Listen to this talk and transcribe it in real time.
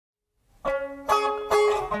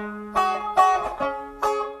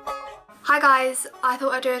Guys, I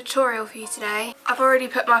thought I'd do a tutorial for you today. I've already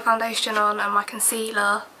put my foundation on and my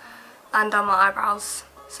concealer and done my eyebrows.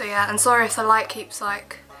 So yeah, and sorry if the light keeps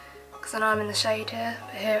because I know I'm in the shade here,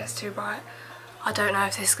 but here it's too bright. I don't know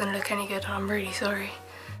if this is going to look any good and I'm really sorry.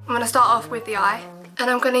 I'm going to start off with the eye.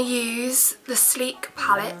 And I'm going to use the Sleek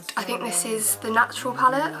palette. I think this is the natural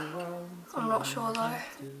palette. I'm not sure though.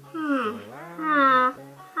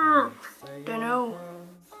 Don't know.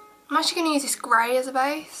 I'm actually going to use this grey as a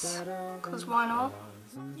base, because why not?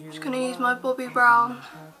 I'm just going to use my Bobbi Brown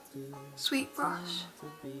sweet brush.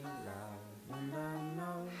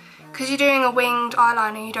 Because you're doing a winged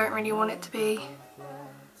eyeliner, you don't really want it to be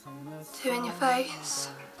too in your face.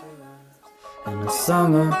 And a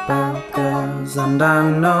song about girls, and I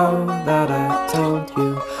know that I told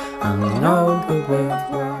you I'm no good with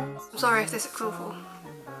words. I'm sorry if this looks awful.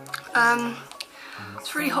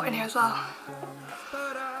 It's really hot in here as well.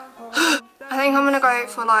 I think I'm going to go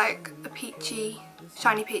for like a peachy,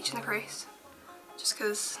 shiny peach in the crease. Just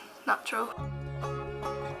because natural.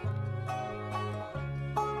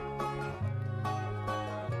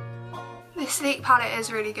 This Sleek palette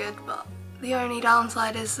is really good, but the only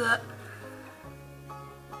downside is that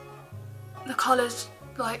the colours,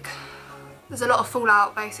 there's a lot of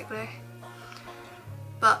fallout basically.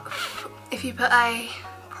 But if you put a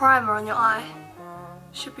primer on your eye,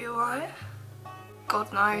 it should be alright.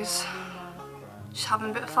 God knows. Just having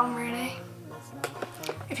a bit of fun really.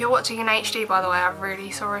 If you're watching in HD, by the way, I'm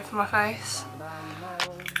really sorry for my face.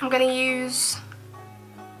 I'm going to use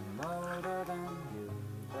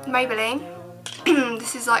Maybelline.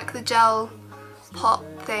 This is like the gel pot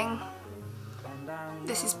thing.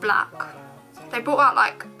 This is black. They brought out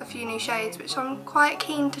like a few new shades which I'm quite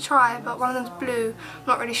keen to try, but one of them's blue. I'm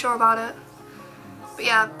not really sure about it. But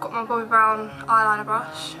yeah, I've got my Bobbi Brown eyeliner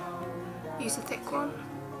brush. Use the thick one.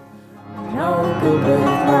 No good with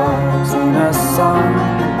words in a song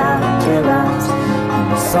about heroes,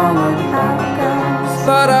 in a song about girls,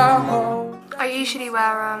 but I usually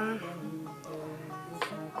wear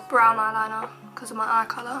brown eyeliner because of my eye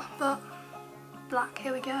colour, but black,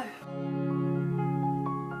 here we go.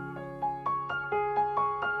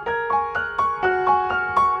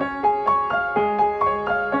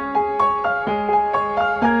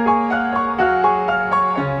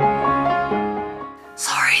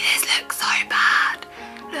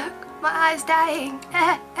 Eyes dying.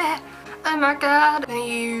 Oh my god. I'm going to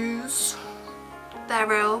use They're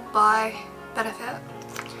Real by Benefit.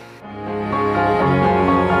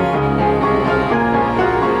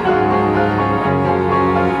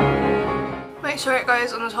 Make sure it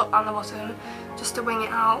goes on the top and the bottom just to wing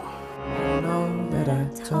it out. I know that I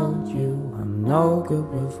told you I'm no good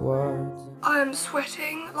with words. I am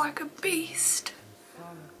sweating like a beast.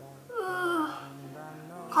 Ugh.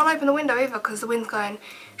 Can't open the window either because the wind's going.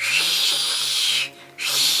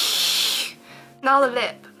 Now the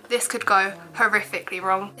lip, this could go horrifically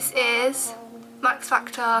wrong. This is Max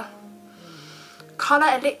Factor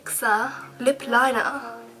Colour Elixir Lip Liner.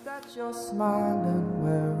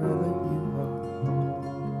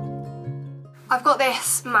 I've got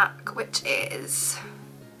this MAC, which is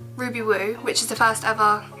Ruby Woo, which is the first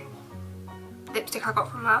ever lipstick I got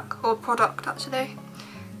from MAC, or product actually.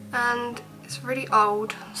 And it's really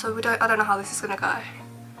old, so I don't know how this is going to go.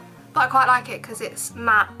 But I quite like it because it's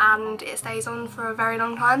matte and it stays on for a very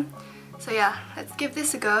long time. So yeah, let's give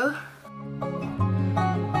this a go. I'm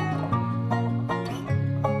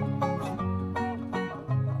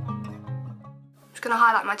just going to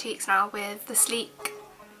highlight my cheeks now with the Sleek.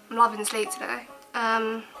 I'm loving the Sleek today.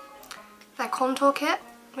 Their contour kit,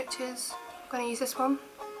 which is, I'm going to use this one.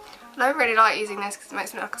 I don't really like using this because it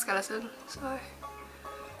makes me look like a skeleton. So,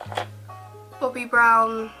 Bobbi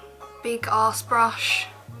Brown Big Ass Brush.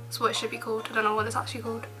 That's what it should be called. I don't know what it's actually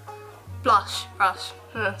called. Blush brush.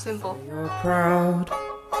 Simple. You're proud.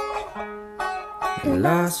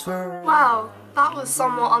 Wow, that was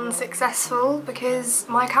somewhat unsuccessful because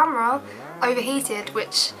my camera overheated,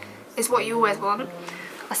 which is what you always want.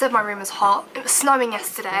 I said my room was hot. It was snowing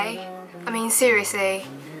yesterday. I mean seriously,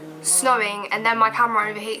 snowing and then my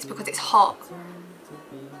camera overheats because it's hot.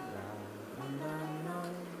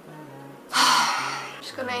 I'm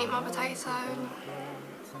just gonna eat my potato.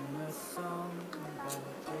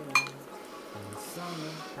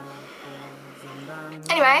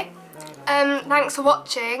 Anyway, thanks for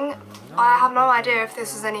watching. I have no idea if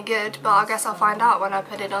this was any good, but I guess I'll find out when I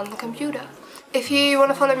put it on the computer. If you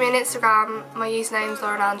want to follow me on Instagram, my username's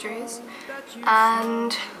Lauren Andrews,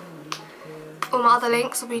 and all my other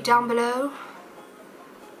links will be down below.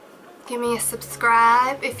 Give me a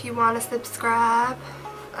subscribe if you want to subscribe.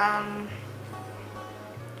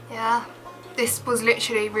 Yeah. this was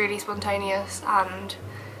literally really spontaneous, and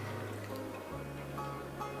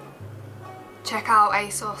check out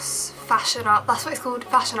ASOS Fashion Up. That's what it's called,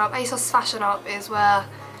 Fashion Up. ASOS Fashion Up is where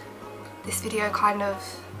this video kind of,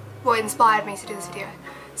 what inspired me to do this video.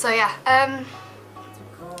 So yeah,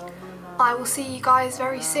 I will see you guys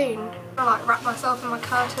very soon. I like wrap myself in my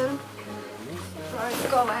curtain. Right,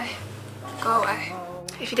 go away. Go away.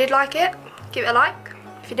 If you did like it, give it a like.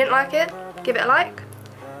 If you didn't like it, give it a like.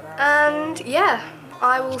 And yeah,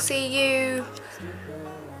 I will see you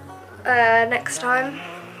next time,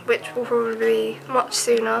 which will probably be much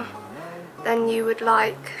sooner than you would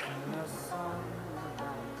like.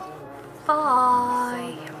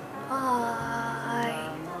 Bye. Bye.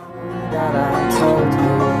 That I told you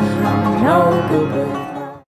I'm no good with